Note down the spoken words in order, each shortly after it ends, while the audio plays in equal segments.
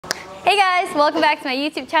Hey guys, welcome back to my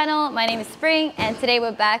YouTube channel. My name is Spring and today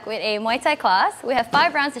we're back with a Muay Thai class. We have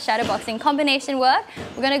 5 rounds of shadowboxing combination work.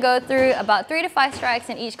 We're going to go through about 3 to 5 strikes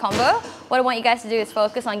in each combo. What I want you guys to do is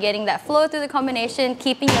focus on getting that flow through the combination,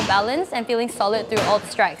 keeping your balance and feeling solid through all the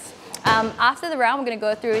strikes. After the round, we're going to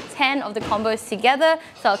go through 10 of the combos together.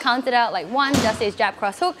 So I'll count it out like 1, just is jab,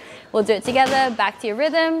 cross, hook. We'll do it together, back to your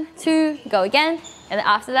rhythm. 2, go again. And then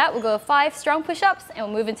after that, we'll go 5 strong push-ups and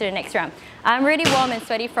we'll move into the next round. I'm really warm and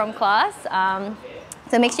sweaty from class.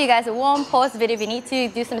 So make sure you guys are warm. Pause the video if you need to.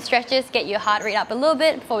 Do some stretches, get your heart rate up a little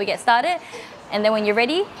bit before we get started. And then when you're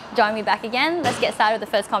ready, join me back again. Let's get started with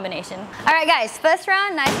the first combination. All right, guys, first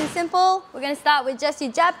round, nice and simple. We're going to start with just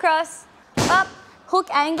your jab, cross, up, hook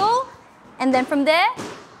angle, and then from there,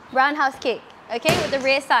 roundhouse kick, okay, with the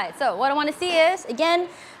rear side. So what I want to see is, again,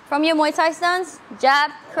 from your Muay Thai stance,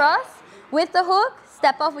 jab, cross, with the hook,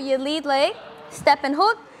 step off with your lead leg, step and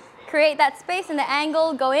hook, create that space and the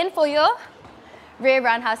angle, go in for your rear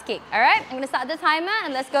roundhouse kick. All right, I'm going to start the timer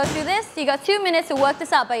and let's go through this. So you got 2 minutes to work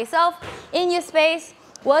this out by yourself, in your space,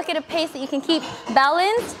 work at a pace that you can keep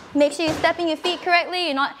balanced. Make sure you're stepping your feet correctly,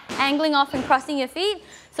 you're not angling off and crossing your feet.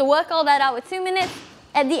 So work all that out with 2 minutes.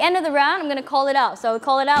 At the end of the round, I'm going to call it out. So we'll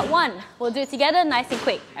call it out 1. We'll do it together, nice and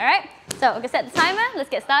quick. All right, so we're going to set the timer. Let's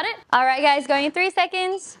get started. All right, guys, going in 3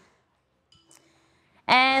 seconds.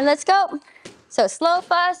 And let's go. So slow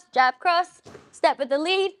first, jab cross, step with the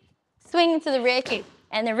lead, swing into the rear kick,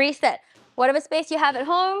 and then reset. Whatever space you have at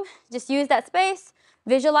home, just use that space.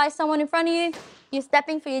 Visualize someone in front of you. You're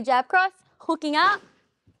stepping for your jab cross, hooking out,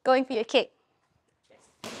 going for your kick.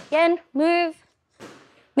 Again, move.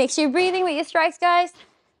 Make sure you're breathing with your strikes, guys.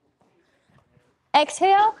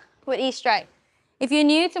 Exhale with each strike. If you're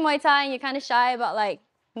new to Muay Thai and you're kind of shy about like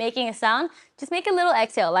making a sound, just make a little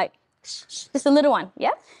exhale, like just a little one,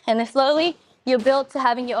 yeah? And then slowly you'll build to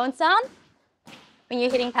having your own sound when you're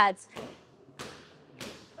hitting pads.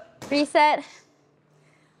 Reset.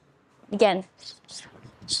 Again.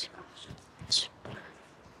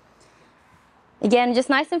 Again, just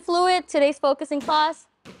nice and fluid. Today's focus in class,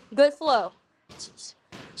 good flow.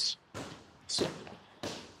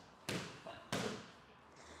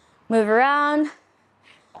 Move around,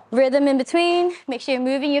 rhythm in between. Make sure you're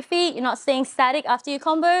moving your feet. You're not staying static after your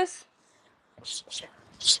combos.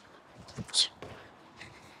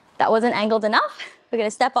 That wasn't angled enough. We're going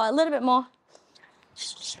to step out a little bit more.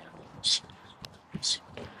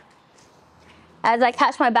 As I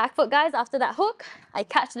catch my back foot, guys, after that hook, I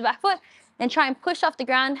catch the back foot and try and push off the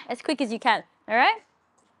ground as quick as you can. All right?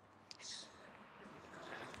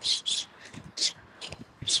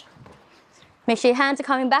 Make sure your hands are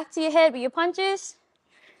coming back to your head with your punches.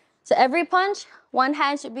 So every punch, one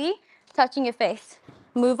hand should be touching your face.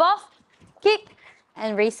 Move off, kick,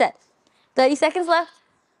 and reset. 30 seconds left.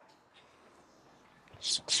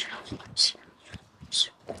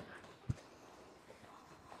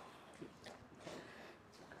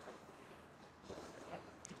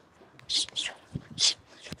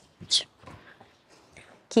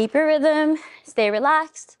 Keep your rhythm, stay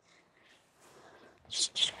relaxed.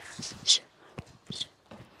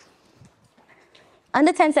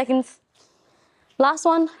 Under 10 seconds. Last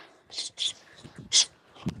one.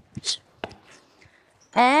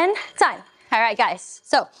 And time. All right, guys.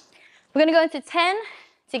 So we're going to go into 10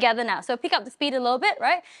 together now. So pick up the speed a little bit,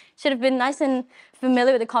 right? Should have been nice and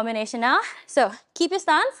familiar with the combination now. So keep your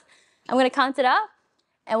stance. I'm going to count it out,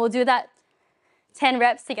 and we'll do that 10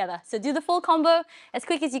 reps together. So do the full combo as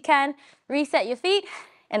quick as you can. Reset your feet,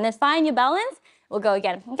 and then find your balance. We'll go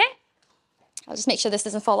again, okay? I'll just make sure this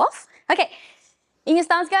doesn't fall off. Okay. In your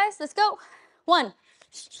stance, guys, let's go. 1.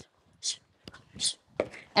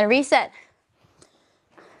 And reset.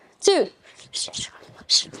 2.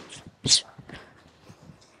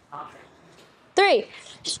 3.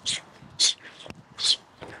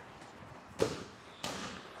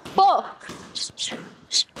 4.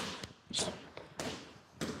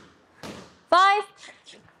 5.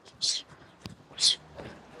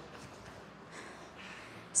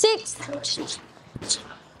 6.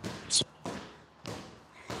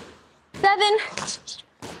 7.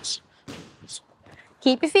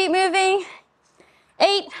 Keep your feet moving.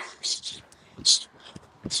 8.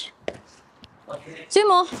 2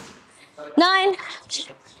 more. 9.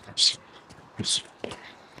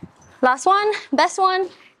 Last one, best one.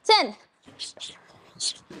 10.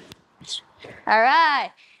 All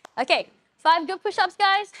right. Okay, 5 good push-ups,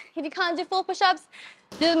 guys. If you can't do full push-ups,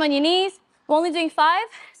 do them on your knees. We're only doing 5,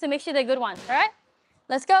 so make sure they're good ones, all right?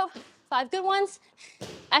 Let's go. 5 good ones.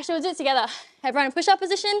 Actually, we'll do it together. Everyone in push-up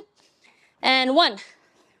position. And 1,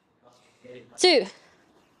 2,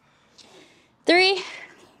 3,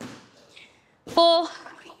 4,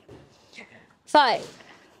 5.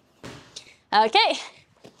 Okay,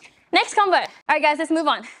 next combo. All right guys, let's move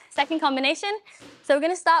on. Second combination. So we're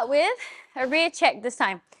gonna start with a rear check this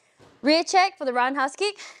time. Rear check for the roundhouse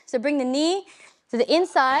kick. So bring the knee to the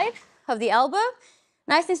inside of the elbow.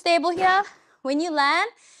 Nice and stable here. When you land,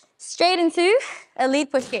 straight into a lead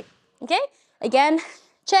push kick. Okay? Again,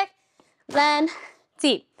 check, land,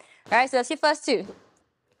 teep. All right, so that's your first two.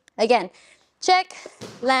 Again, check,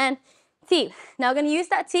 land, teep. Now we're gonna use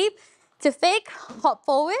that teep to fake hop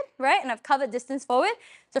forward, right? And I've covered distance forward.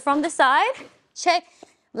 So from the side, check,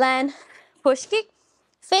 land, push kick,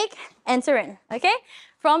 fake, enter in, okay?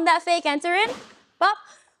 From that fake enter in, pop,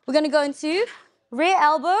 we're gonna go into rear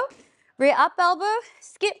elbow, rear up elbow,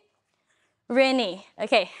 skip, rear knee.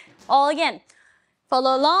 Okay, all again.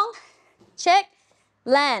 Follow along, check,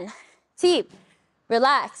 land, teep,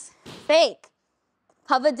 relax, fake,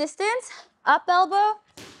 cover distance, up elbow,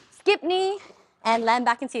 skip knee, and land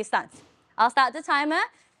back into your stance. I'll start the timer,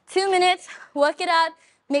 2 minutes, work it out,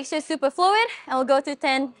 make sure it's super fluid, and we'll go through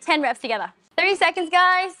 10 reps together. 30 seconds,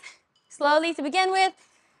 guys. Slowly to begin with.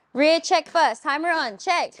 Rear check first, timer on,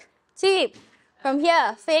 check, teep. From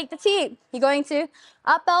here, fake the teep. You're going to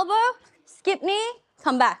up elbow, skip knee,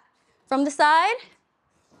 come back. From the side,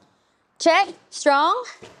 check, strong,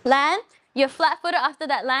 land. You're flat-footed after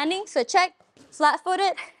that landing, so check,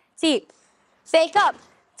 flat-footed, teep. Fake up,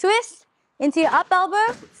 twist, into your up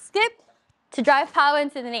elbow, skip, to drive power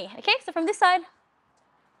into the knee. Okay, so from this side,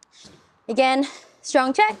 again,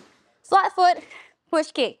 strong check, flat foot,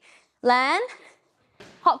 push kick, land,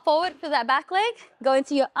 hop forward for that back leg, go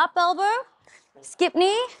into your up elbow, skip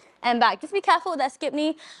knee, and back. Just be careful with that skip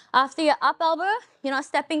knee. After your up elbow, you're not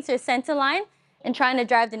stepping to a center line and trying to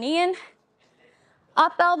drive the knee in.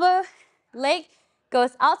 Up elbow, leg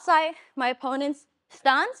goes outside my opponent's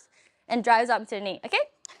stance and drives up to the knee. Okay,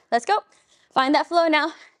 let's go. Find that flow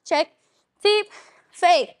now. Check, teep,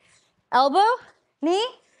 fake, elbow, knee,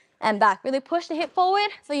 and back. Really push the hip forward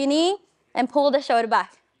for your knee and pull the shoulder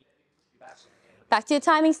back. Back to your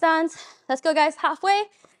timing stance. Let's go, guys. Halfway.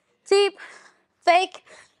 Teep, fake,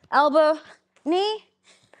 elbow, knee,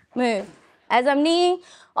 move. As I'm kneeing,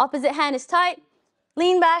 opposite hand is tight.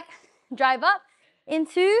 Lean back, drive up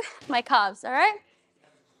into my calves, all right?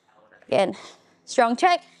 Again, strong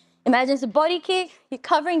check. Imagine it's a body kick. You're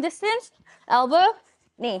covering distance, elbow,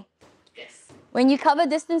 knee. Yes. When you cover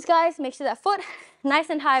distance, guys, make sure that foot nice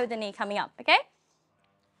and high with the knee coming up, okay?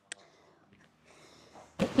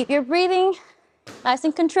 Keep your breathing nice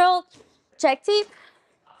and controlled. Check teep,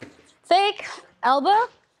 fake, elbow,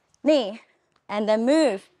 knee, and then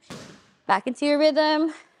move. Back into your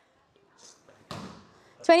rhythm.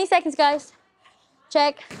 20 seconds, guys.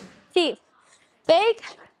 Check, teep, fake,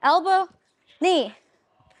 elbow, knee,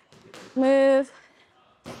 move.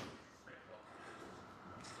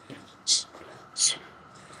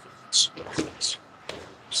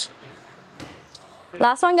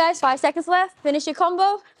 Last one, guys, 5 seconds left. Finish your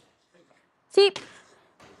combo. Teep.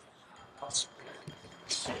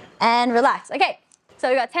 And relax. Okay, so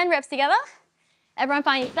we got 10 reps together. Everyone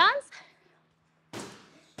find your stance.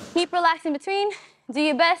 Keep relaxed in between. Do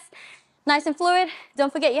your best. Nice and fluid.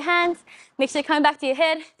 Don't forget your hands. Make sure you're coming back to your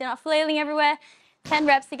head. They're not flailing everywhere. 10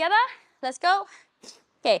 reps together. Let's go.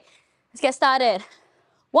 Okay, let's get started.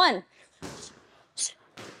 1.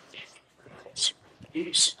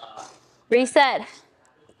 Reset.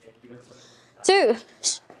 2.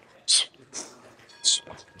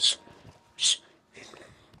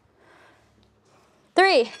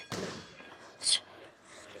 3.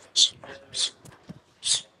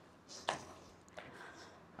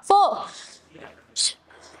 4.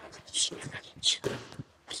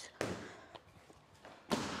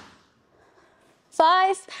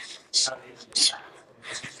 5.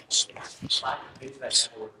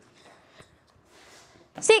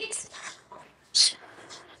 6.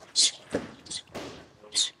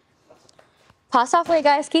 Pass halfway,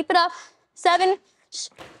 guys. Keep it up. 7.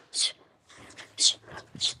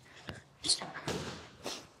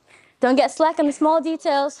 Don't get slack on the small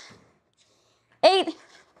details. 8.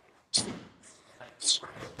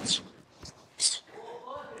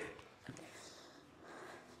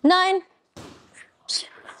 9.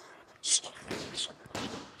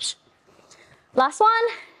 Last one.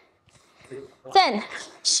 10.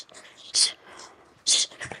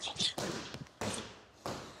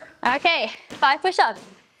 Okay, 5 push-ups.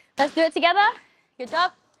 Let's do it together. Good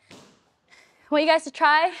job. I want you guys to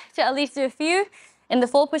try to at least do a few in the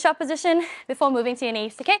full push-up position before moving to your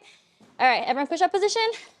knees, okay? All right, everyone push-up position.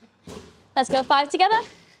 Let's go 5 together.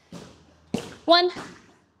 1,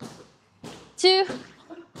 2,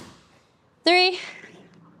 3,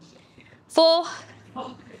 4,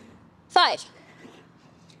 5.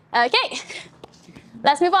 Okay,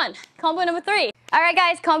 let's move on. Combo number 3. All right,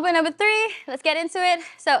 guys, combo number 3. Let's get into it.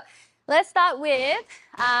 So let's start with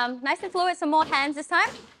nice and fluid, some more hands this time.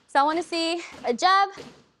 So I want to see a jab,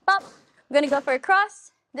 pop. I'm going to go for a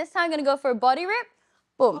cross. This time I'm going to go for a body rip.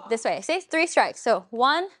 Boom, this way. See, 3 strikes. So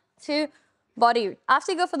 1, 2, body.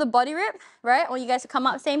 After you go for the body rip, right, I want you guys to come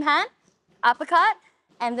up, same hand, uppercut,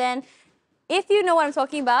 and then if you know what I'm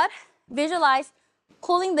talking about, visualize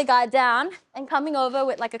pulling the guy down and coming over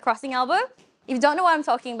with like a crossing elbow. If you don't know what I'm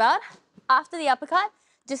talking about, after the uppercut,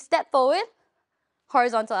 just step forward,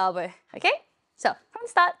 horizontal elbow, okay? So from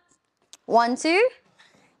start, 1, 2,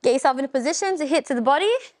 get yourself in a position to hit to the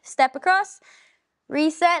body, step across,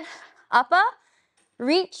 reset, upper,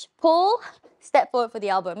 reach, pull, step forward for the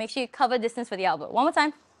elbow. Make sure you cover distance for the elbow. One more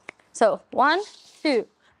time. So 1, 2,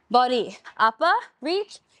 body, upper,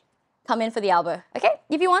 reach, come in for the elbow. Okay,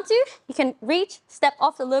 if you want to, you can reach, step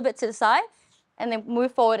off a little bit to the side, and then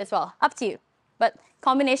move forward as well. Up to you. But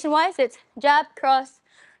combination-wise, it's jab, cross,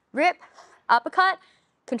 rip, uppercut,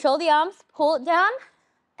 control the arms, pull it down,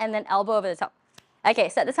 and then elbow over the top. Okay,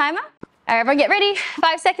 set the timer. All right, everyone get ready.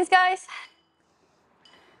 5 seconds, guys.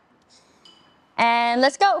 And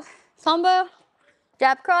let's go. Combo,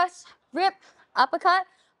 jab, cross, rip, uppercut,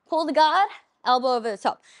 pull the guard, elbow over the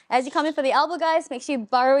top. As you come in for the elbow, guys, make sure you're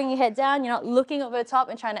burrowing your head down. You're not looking over the top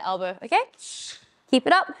and trying to elbow, okay? Keep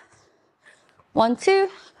it up. 1, 2,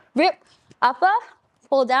 rip, upper,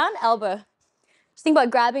 pull down, elbow. Just think about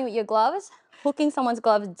grabbing with your gloves, hooking someone's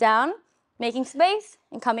gloves down, making space,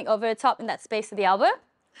 and coming over the top in that space of the elbow.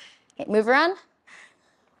 Okay, move around.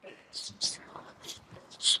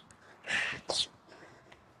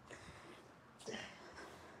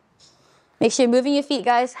 Make sure you're moving your feet,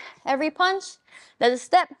 guys. Every punch, there's a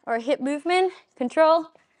step or a hip movement, control,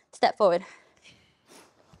 step forward.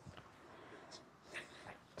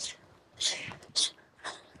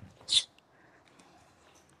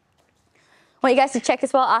 I want you guys to check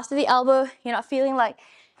as well after the elbow. You're not feeling like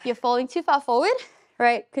you're falling too far forward,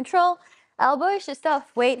 right? Control, elbow, just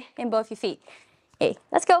off, weight in both your feet. Okay,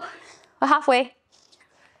 let's go. We're halfway.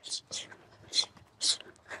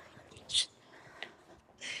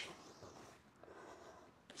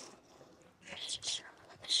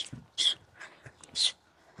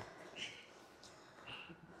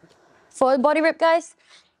 Forward body rip, guys.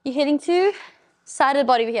 You're hitting to side of the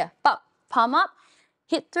body over here. Pop, palm up,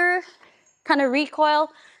 hit through, kind of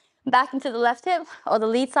recoil back into the left hip or the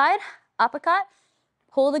lead side, uppercut,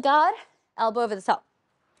 pull the guard, elbow over the top.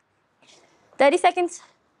 30 seconds.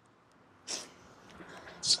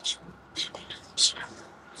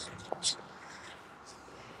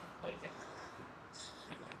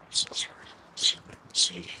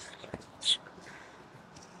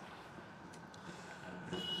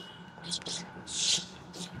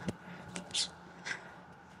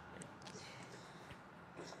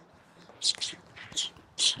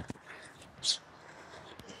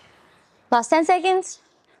 Last 10 seconds.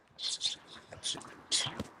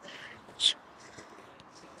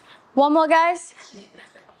 One more, guys.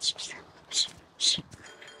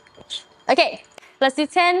 Okay, let's do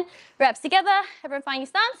 10 reps together. Everyone find your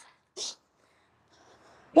stance.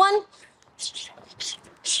 1.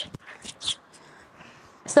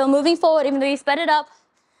 Still moving forward even though you sped it up.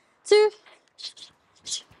 2.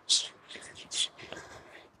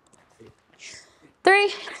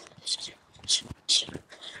 3.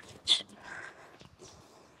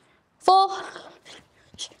 4.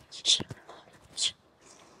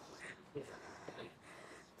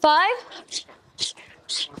 5.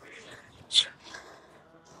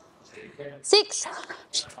 6.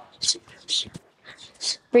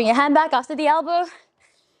 Bring your hand back after the elbow.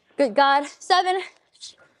 Good guard. 7.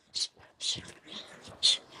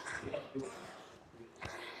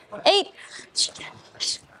 8.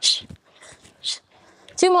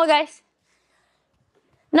 2 more, guys.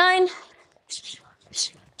 9.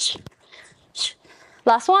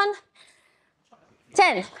 Last one.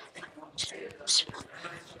 10.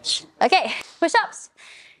 Okay, push-ups.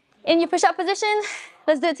 In your push-up position,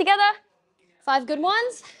 let's do it together. 5 good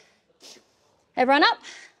ones. Everyone up.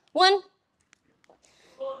 1,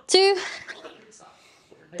 2,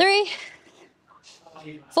 3,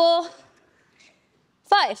 4,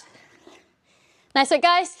 5. Nice work,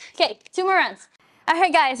 guys. Okay, 2 more rounds. All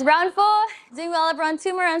right, guys, round 4. Doing well, everyone.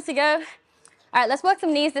 2 more rounds to go. All right, let's work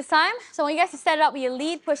some knees this time. So I want you guys to set it up with your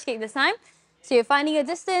lead push kick this time. So you're finding your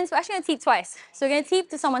distance. We're actually going to teep twice. So we're going to teep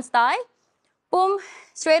to someone's thigh. Boom,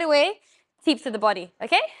 straight away, teep to the body,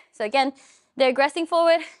 okay? So again, they're aggressing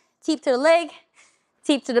forward, teep to the leg,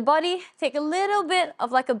 teep to the body. Take a little bit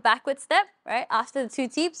of like a backward step, right? After the 2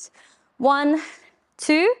 teeps. 1,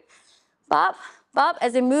 2, pop, bob.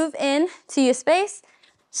 As you move in to your space,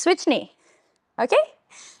 switch knee, okay?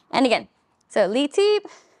 And again, so lead teep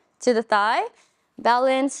to the thigh,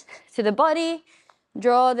 balance to the body,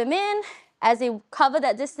 draw them in. As you cover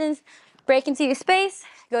that distance, break into your space,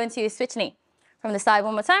 go into your switch knee. From the side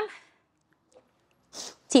one more time.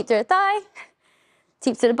 Teep to the thigh,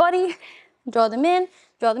 teep to the body, draw them in,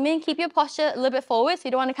 draw them in. Keep your posture a little bit forward, so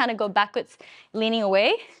you don't want to kind of go backwards, leaning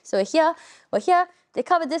away. So we're here, they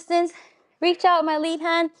cover distance, reach out with my lead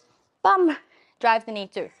hand, bum, drive the knee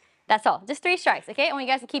through. That's all, just 3 strikes, okay? I want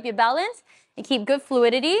you guys to keep your balance and keep good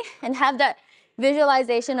fluidity and have that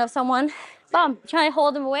visualization of someone, bum, trying to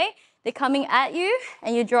hold them away. They're coming at you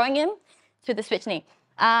and you're drawing him to the switch knee.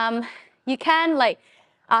 You can, like,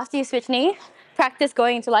 after you switch knee, practice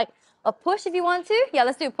going into like a push if you want to. Yeah,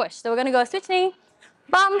 let's do a push. So we're gonna go switch knee,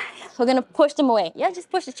 bum, we're gonna push them away. Yeah, just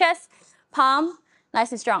push the chest, palm,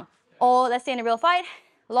 nice and strong. Or let's say in a real fight,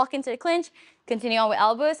 lock into the clinch, continue on with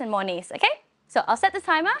elbows and more knees, okay? So I'll set the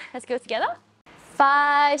timer, let's go together.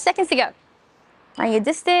 5 seconds to go. On your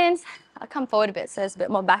distance, I'll come forward a bit so there's a bit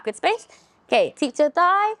more backward space. Okay, teep to the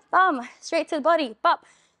thigh, bum, straight to the body, bop.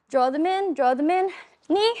 Draw them in,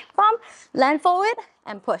 knee, bum, land forward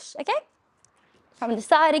and push, okay? From the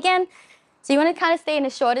side again. So you want to kind of stay in the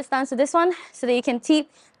shorter stance with this one so that you can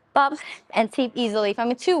teep, bump, and teep easily. If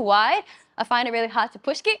I'm too wide, I find it really hard to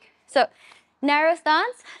push kick. So narrow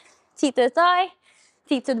stance, teep to the thigh,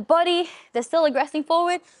 teep to the body. They're still aggressing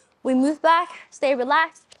forward. We move back, stay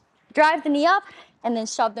relaxed, drive the knee up, and then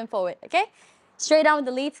shove them forward, okay? Straight down with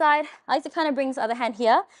the lead side. I like to kind of bring this other hand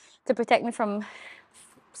here to protect me from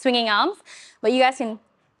swinging arms, but you guys can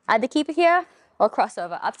either keep it here or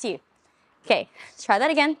crossover, up to you. Okay, let's try that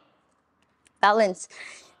again. Balance,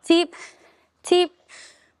 teep, teep,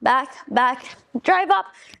 back, back, drive up,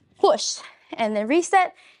 push, and then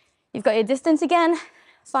reset. You've got your distance again.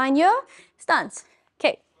 Find your stance.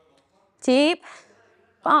 Okay, teep,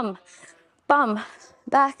 bum, bum,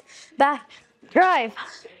 back, back, drive,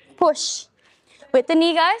 push. With the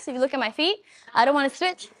knee, guys, if you look at my feet, I don't want to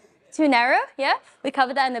switch too narrow, yeah? We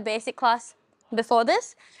covered that in the basic class before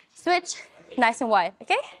this. Switch, nice and wide,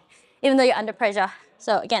 okay? Even though you're under pressure.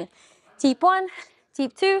 So again, teep 1,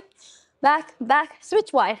 teep 2, back, back,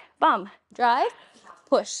 switch wide, bum, drive,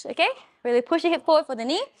 push, okay? Really push your hip forward for the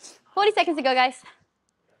knee. 40 seconds to go, guys.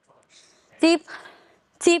 Teep,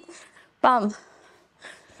 teep, bum,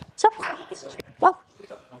 chop, bop,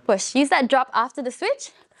 push. Use that drop after the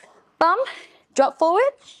switch, bum, drop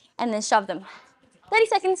forward, and then shove them. 30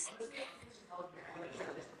 seconds.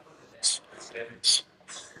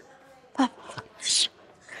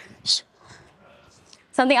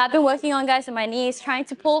 Something I've been working on, guys, in my knees, trying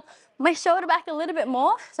to pull my shoulder back a little bit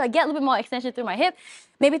more so I get a little bit more extension through my hip.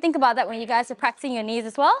 Maybe think about that when you guys are practicing your knees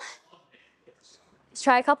as well. Let's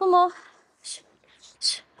try a couple more.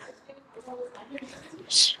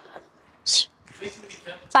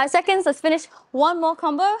 5 seconds, let's finish one more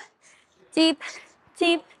combo. Deep,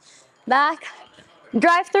 deep, back,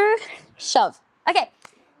 drive through, shove. Okay,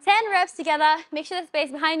 10 reps together. Make sure the space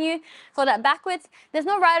behind you for that backwards. There's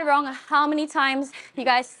no right or wrong on how many times you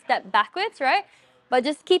guys step backwards, right? But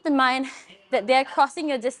just keep in mind that they're crossing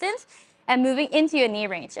your distance and moving into your knee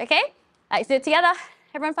range, okay? Let's do it together.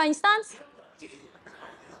 Everyone find your stance.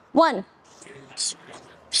 1.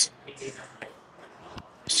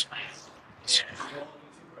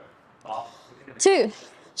 2.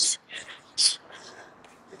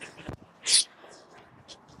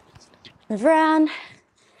 'Move around.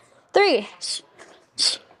 3.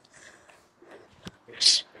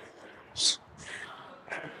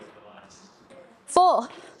 4.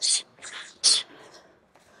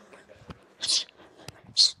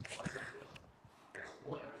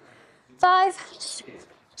 5.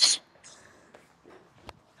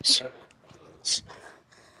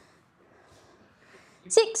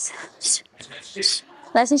 6.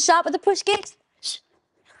 Nice and sharp with the push kicks.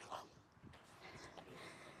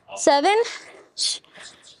 7.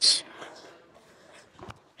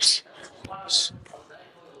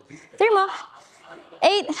 3 more.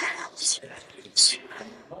 8.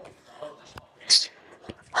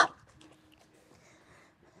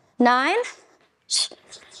 9.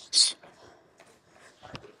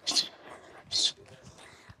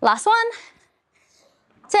 'Last one.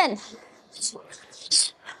 10.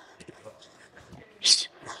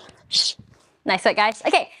 Nice work, guys.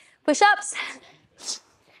 Okay, push-ups.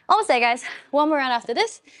 Almost there, guys. One more round after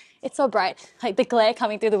this. It's so bright, like the glare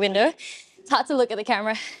coming through the window. It's hard to look at the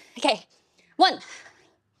camera. Okay, 1,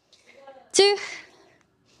 2,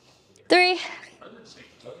 3,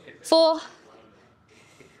 4,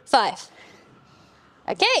 5.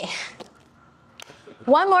 Okay.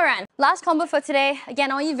 One more round. Last combo for today. Again,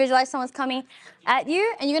 I want you to visualize someone's coming at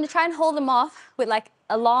you and you're gonna try and hold them off with like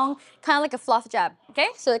a long, kind of like a fluff jab, okay?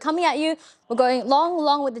 So they're coming at you, we're going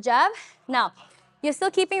long with the jab. Now, you're still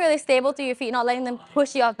keeping really stable through your feet, not letting them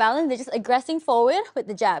push you off balance. They're just aggressing forward with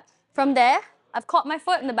the jab. From there, I've caught my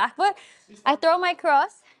foot in the back foot. I throw my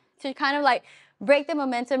cross to kind of like break the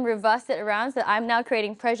momentum, reverse it around so that I'm now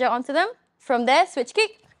creating pressure onto them. From there, switch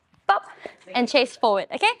kick, pop, and chase forward,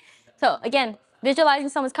 okay? So again, visualizing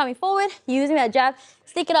someone's coming forward, using that jab,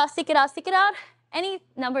 stick it out, stick it out, stick it out. Any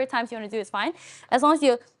number of times you want to do is fine, as long as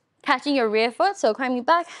you're catching your rear foot. So coming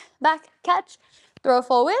back, catch, throw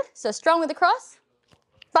forward. So strong with the cross,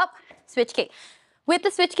 pop, switch kick. With the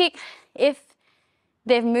switch kick, if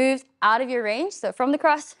they've moved out of your range, so from the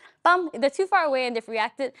cross, bum, if they're too far away and they've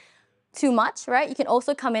reacted too much, right, you can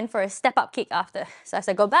also come in for a step up kick after. So as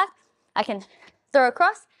I go back, I can throw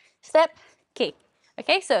across, step, kick.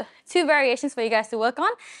 Okay, so 2 variations for you guys to work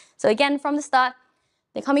on. So again, from the start,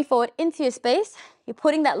 they're coming forward into your space. You're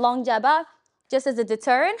putting that long jab out just as a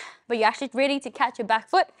deterrent, but you're actually ready to catch your back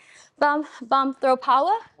foot. Bum, bum, throw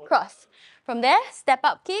power, cross. From there, step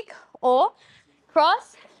up kick or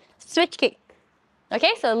cross, switch kick.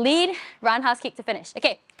 Okay, so lead, roundhouse kick to finish.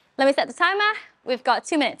 Okay, let me set the timer. We've got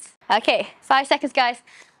 2 minutes. Okay, 5 seconds, guys.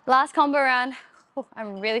 Last combo round. Oh,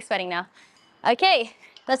 I'm really sweating now. Okay,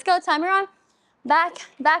 let's go, timer on.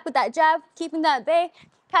 Back with that jab, keeping that at bay,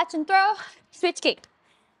 catch and throw, switch kick.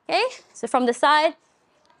 Okay, so from the side,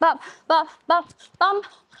 bump, bump, bump, bump,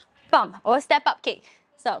 bump, or step up kick.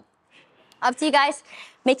 So up to you guys,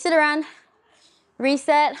 mix it around,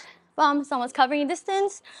 reset, bump, someone's covering your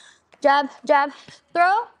distance, jab, jab,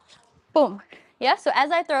 throw, boom. Yeah, so as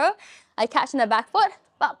I throw, I catch in the back foot,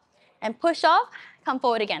 bump, and push off, come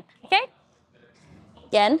forward again, okay?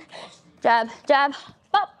 Again, jab, jab,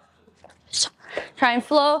 bump. Try and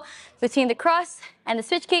flow between the cross and the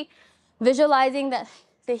switch kick, visualizing that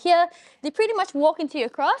they're here. They pretty much walk into your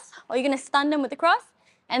cross, or you're gonna stun them with the cross,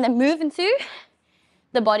 and then move into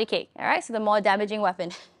the body kick, all right? So the more damaging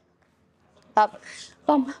weapon. Up,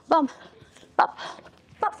 bump, bump, bump,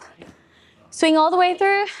 bump. Swing all the way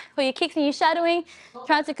through. For your kicks and your shadowing,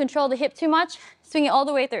 trying to control the hip too much, swing it all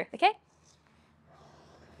the way through, okay?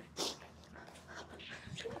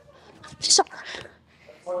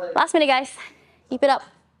 Last minute, guys. Keep it up.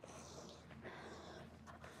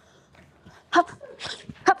 Up,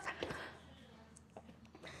 up.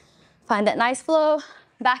 Find that nice flow,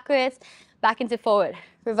 backwards, back into forward.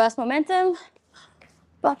 Reverse momentum.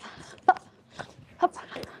 Up, up, up.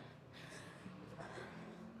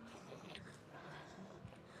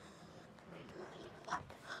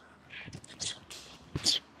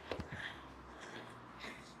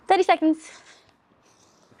 "30 seconds.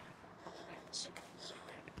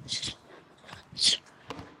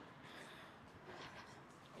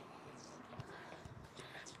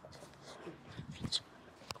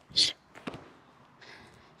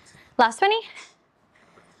 Last 20.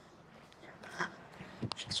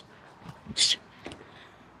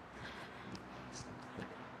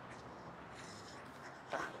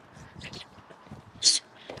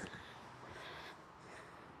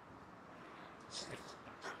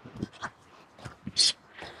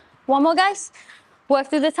 One more, guys. Work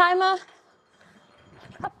through the timer.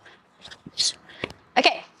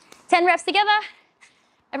 Okay, 10 reps together.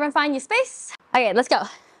 Everyone find your space. Okay, let's go.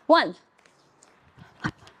 1.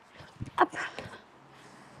 Up.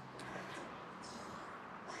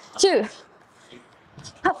 2.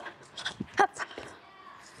 Up, up.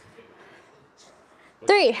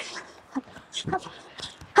 3. Up,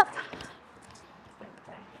 up.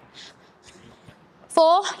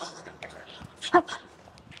 4. Up,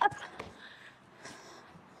 up.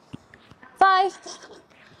 5.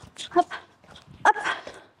 Up, up.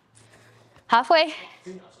 Halfway.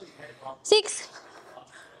 6.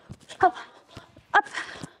 Up, up.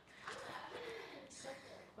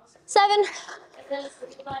 7.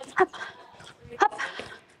 Up, up.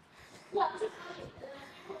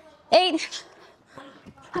 8.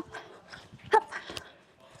 Up, up.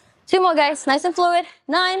 2 more, guys. Nice and fluid.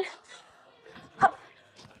 9. Up,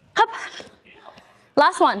 up.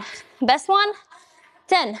 Last one. Best one.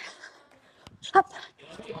 10. Up,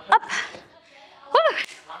 up. Woo.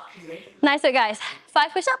 Nice work, guys.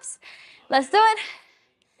 5 push-ups. Let's do it.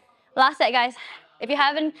 Last set, guys. If you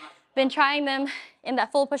haven't been trying them in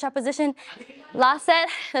that full push-up position, last set,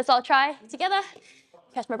 let's all try together.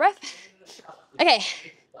 Catch my breath. Okay.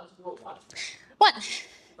 1,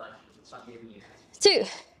 2,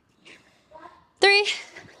 3,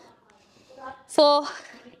 4,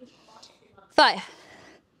 5.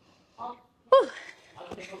 Woo.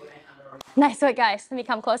 Nice work, guys. Let me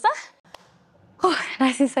come closer. Whew.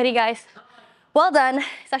 Nice and sweaty, guys. Well done.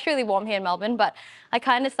 It's actually really warm here in Melbourne, but I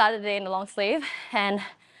kind of started the day in a long sleeve and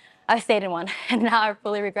I stayed in one and now I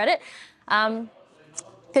fully regret it.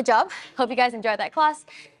 Good job. Hope you guys enjoyed that class.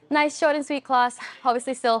 Nice, short and sweet class.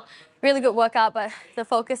 Obviously still really good workout, but the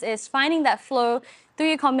focus is finding that flow through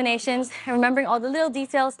your combinations and remembering all the little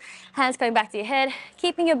details, hands going back to your head,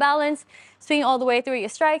 keeping your balance, swinging all the way through your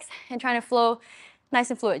strikes and trying to flow nice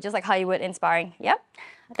and fluid, just like how you would in sparring. Yep.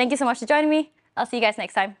 Thank you so much for joining me. I'll see you guys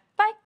next time. Bye.